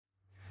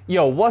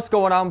Yo, what's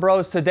going on,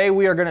 bros? Today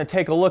we are going to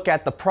take a look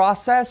at the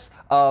process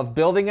of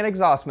building an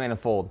exhaust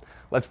manifold.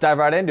 Let's dive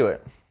right into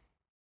it.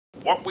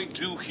 What we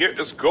do here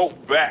is go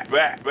back.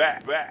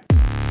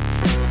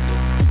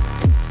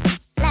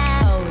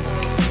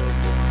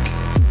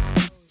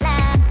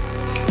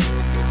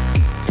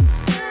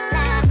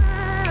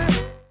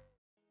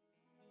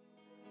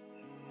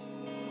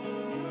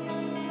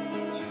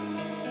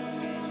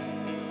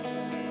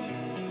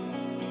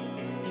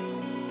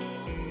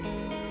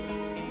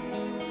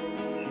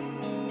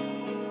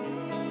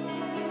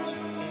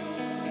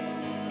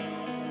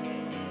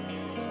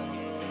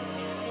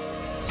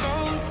 So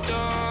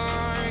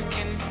dark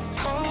and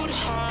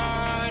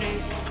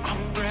cold-hearted,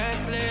 I'm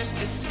breathless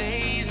to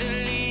say the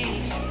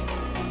least.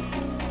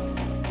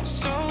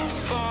 So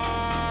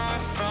far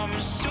from a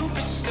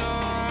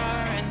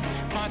superstar, and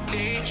my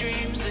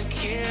daydreams are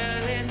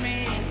killing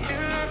me.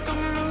 Feel like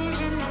I'm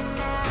losing my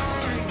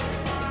mind.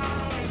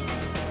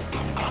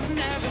 I'm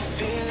never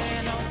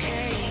feeling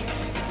okay.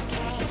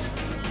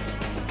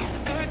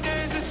 Good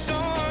days are so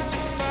hard to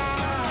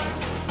find.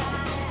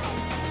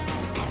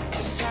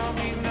 Just help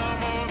me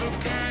numb all the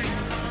pain.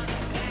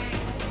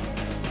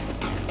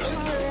 I'm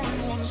only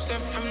one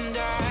step from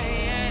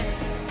dying.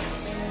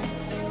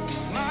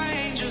 My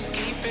angels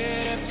keep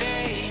it at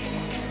bay.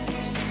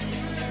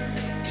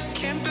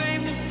 Can't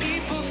blame the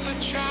people for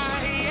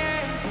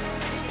trying.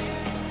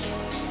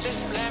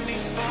 Just let me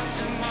fall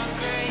to my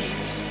grave.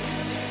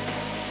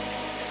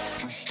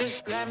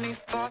 Just let me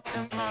fall to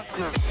my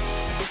grave.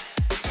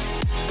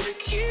 To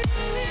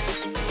kill it.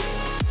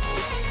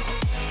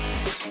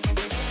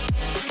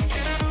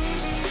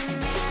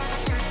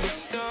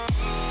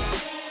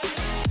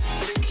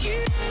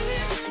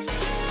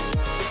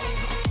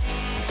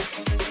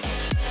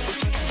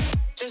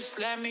 Just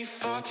let me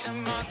fall to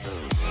my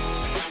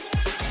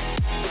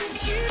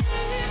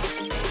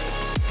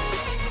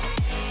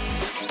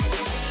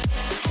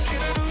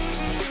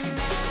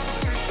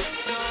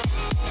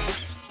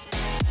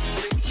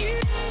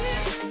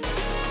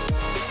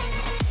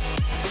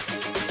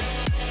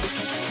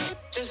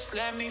Just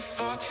let me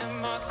fall to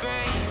my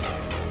grave.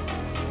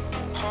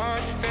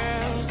 Heart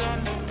fails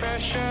under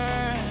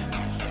pressure.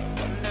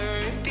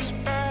 Wonder if these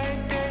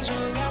bad days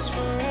will last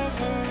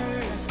forever.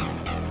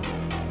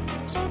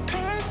 So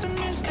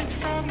pessimistic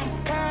from the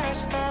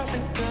past. All the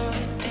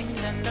good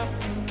things end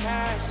up in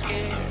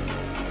caskets.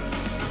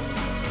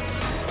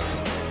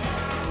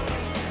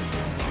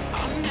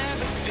 I'm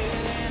never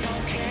feeling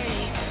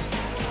okay.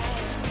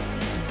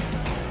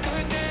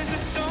 Good days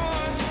are so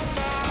hard to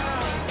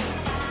find.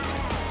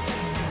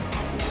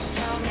 Just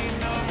help me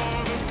numb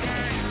all the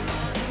pain.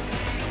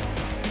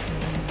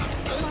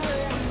 I'm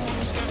only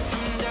one step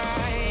from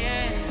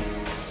dying.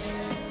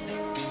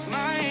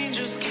 My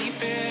angels keep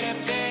it at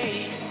bay.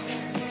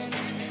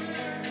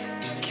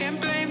 Can't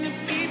blame the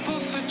people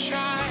for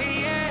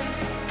trying.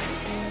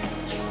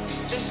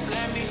 Just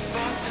let me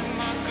fall to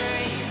my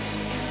grave.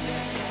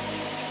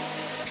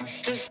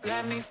 Just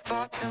let me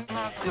fall to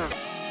my grave.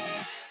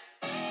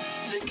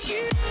 To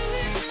kill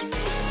it.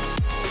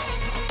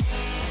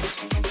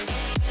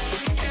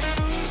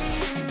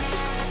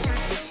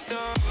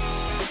 Stop.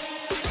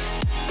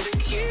 To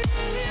kill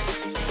it.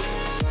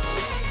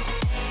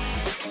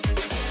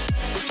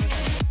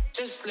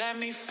 Just let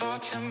me fall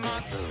to my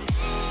grave.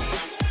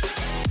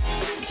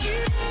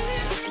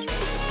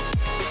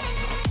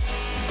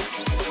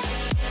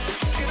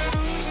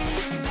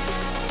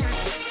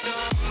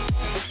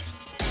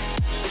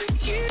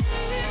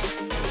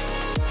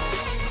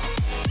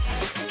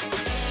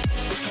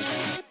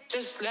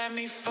 Just let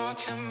me fall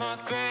to my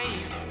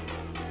grave.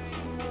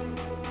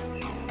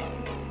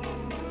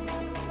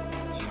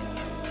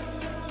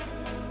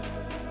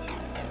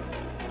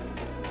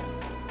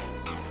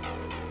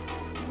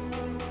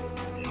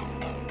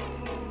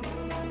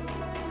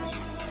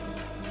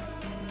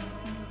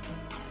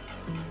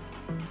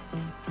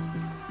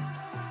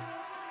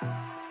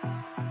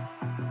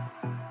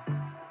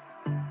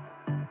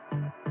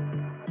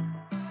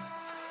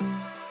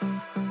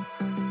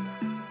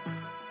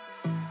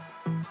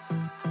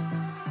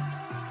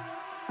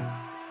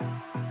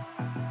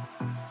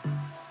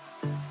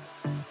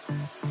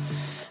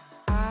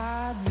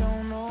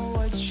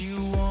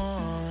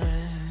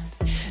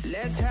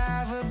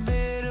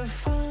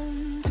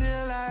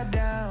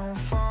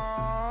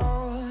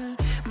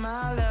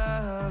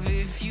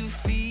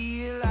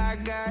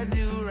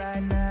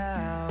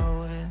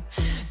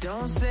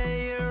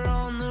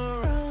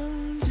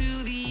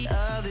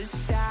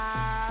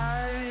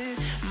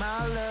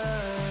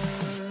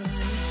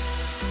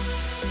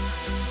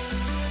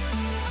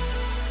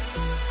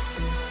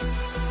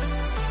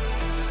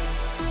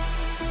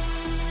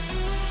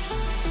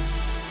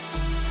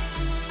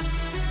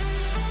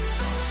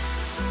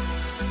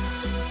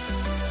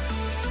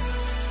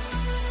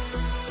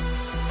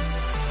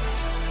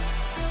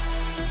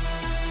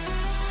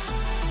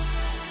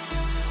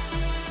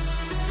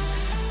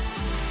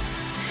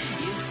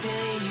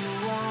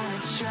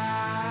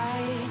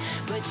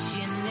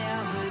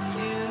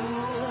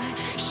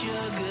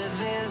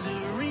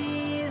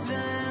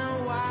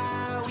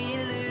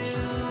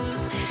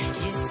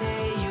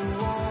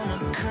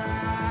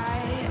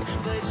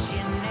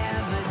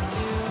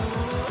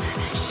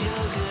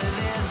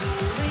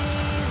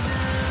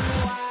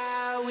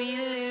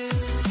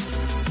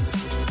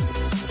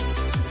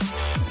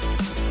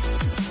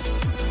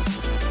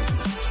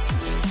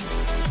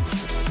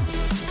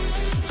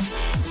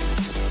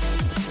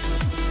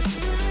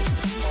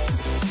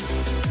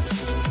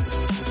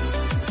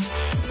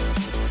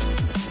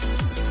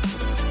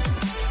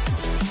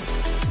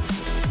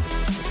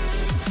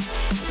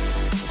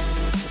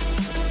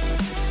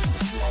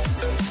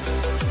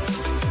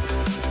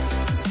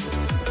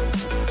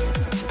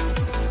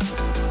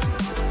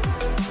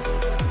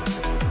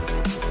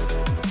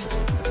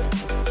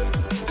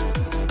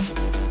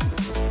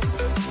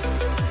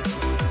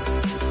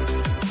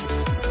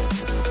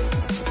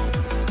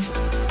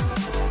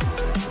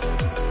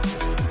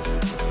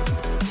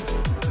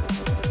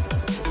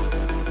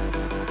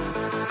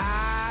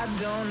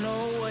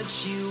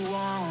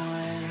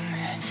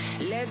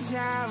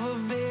 have a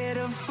bit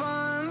of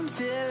fun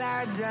till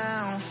our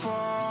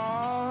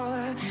downfall.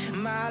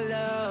 My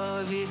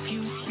love, if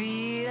you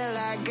feel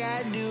like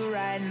I do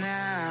right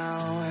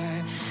now,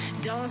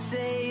 don't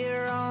say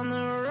you're on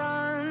the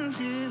run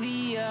to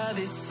the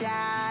other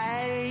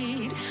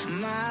side.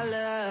 My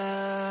love,